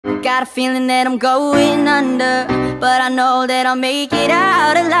Got a feeling that I'm going under, but I know that I'll make it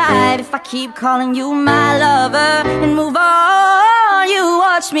out alive if I keep calling you my lover and move on. You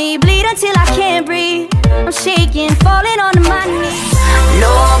watch me bleed until I can't breathe. I'm shaking, falling onto my knees.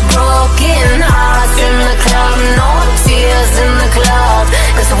 No broken hearts in the club, no tears in the club,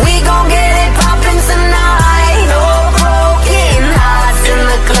 'cause we gon' get it poppin' tonight. No broken hearts in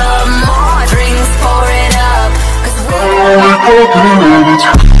the club, more drinks, pour it up, 'cause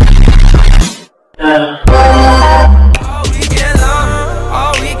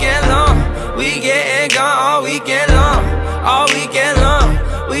all weekend long, we getting gone all weekend long, all weekend long,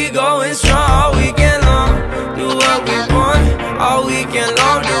 we going strong all weekend long. Do what we want all weekend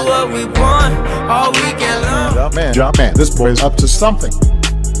long, do what we want all weekend long. Jump man, this boy's up to something.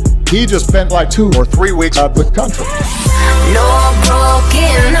 He just spent like 2 or 3 weeks out of the country. no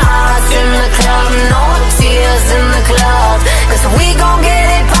broken hearts in the club, no tears in the club, 'cause we gon' get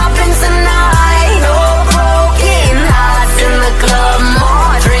it poppin' tonight. No broken hearts in the club,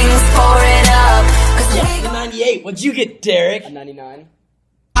 more drinks, pour it up, 'cause we 98, what'd you get, Derek? A 99.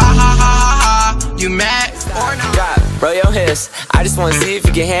 You mad or not? Drop, roll your hips. I just wanna see if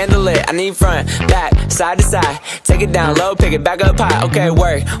you can handle it. I need front, back, side to side. Take it down low, pick it back up high. Okay,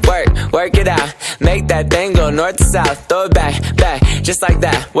 work it out. Make that thing go north to south. Throw it back, just like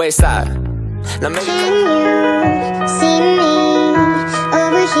that. Wait, stop. Now make it. See me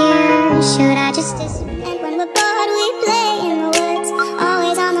over here. Should I just disappear? When we're bored, we play in the woods.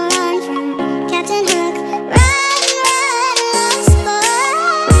 Always on the run from Captain Hook. Run, lost boy.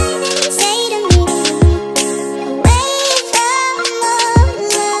 Say to me, away from love.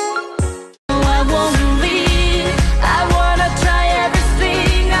 I won't leave. I wanna try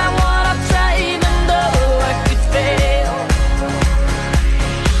everything. I wanna try even though I could fail.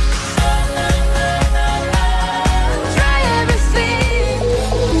 Try everything.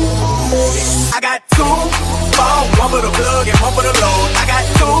 I got 2 phones, 1 for the plug and 1 for the load. I got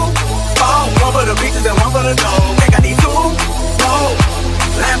 2 phones, 1 for the beaches and 1 for the dough. They got these 2 phones,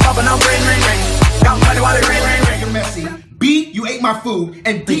 lamp popping, I'm ring. Got money while it ring. You're messy. B, you ate my food.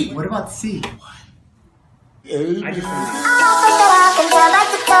 And D, what about C? I just want to walk and tell back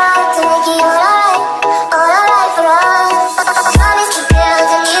the talk to make it all alright for us. Promise to build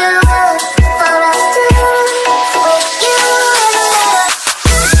a new world for us two, with you in the middle.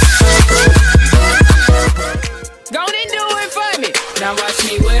 Go on and do it for me. Now watch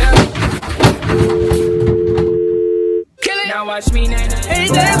me whip. Kill it. Now watch me nay. Hey,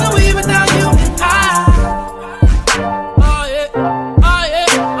 there's no way without you. Oh yeah.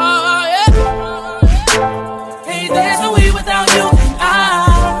 Hey, there's no way without you.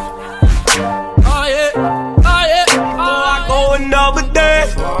 Oh yeah. I go another day.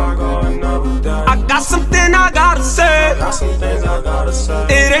 I got something I gotta say.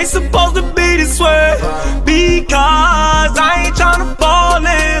 It ain't supposed to be this way, because I ain't tryna fall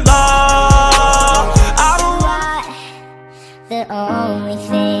in love. I don't want The only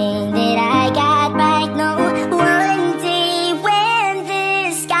thing that I got right now. One day when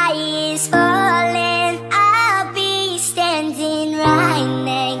the sky is falling, I'll be standing right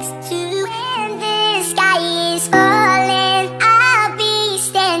next to. When the sky is falling, I'll be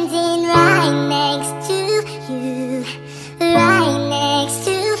standing right next to you, right next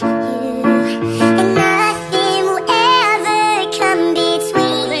to you, and nothing will ever come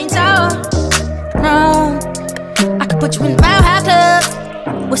between. So, no, I could put you in the Roundhouse Club.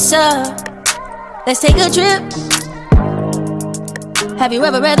 What's up? Let's take a trip. Have you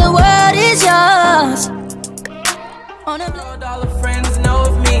ever read The World Is Yours? On a All the friends know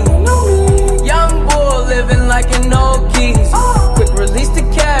of me. Young bull living like an old keys. Quick release the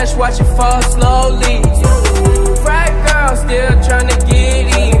cash, watch it fall slowly. Frat girl still trying to get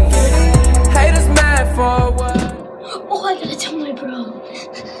in. Haters mad for what? Oh, I gotta tell my bro.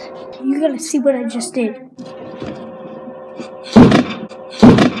 You gotta see what I just did.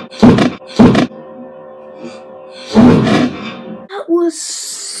 That was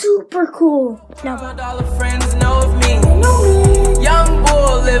super cool. Now, All the friends know of me. Young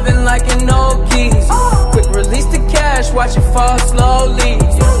bull living like an old keys. Quick release the cash, watch it fall slowly.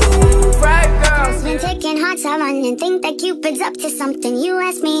 Frat girls Been taking hearts I run and think that Cupid's up to something. You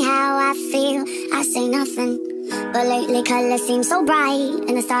ask me how I feel, I say nothing. But lately colors seem so bright,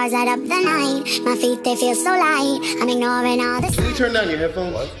 and the stars light up the night. My feet, they feel so light. I'm ignoring all this. Can you turn down your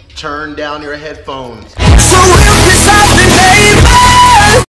headphones? What? Turn down your headphones. so real, 'cause I've been made.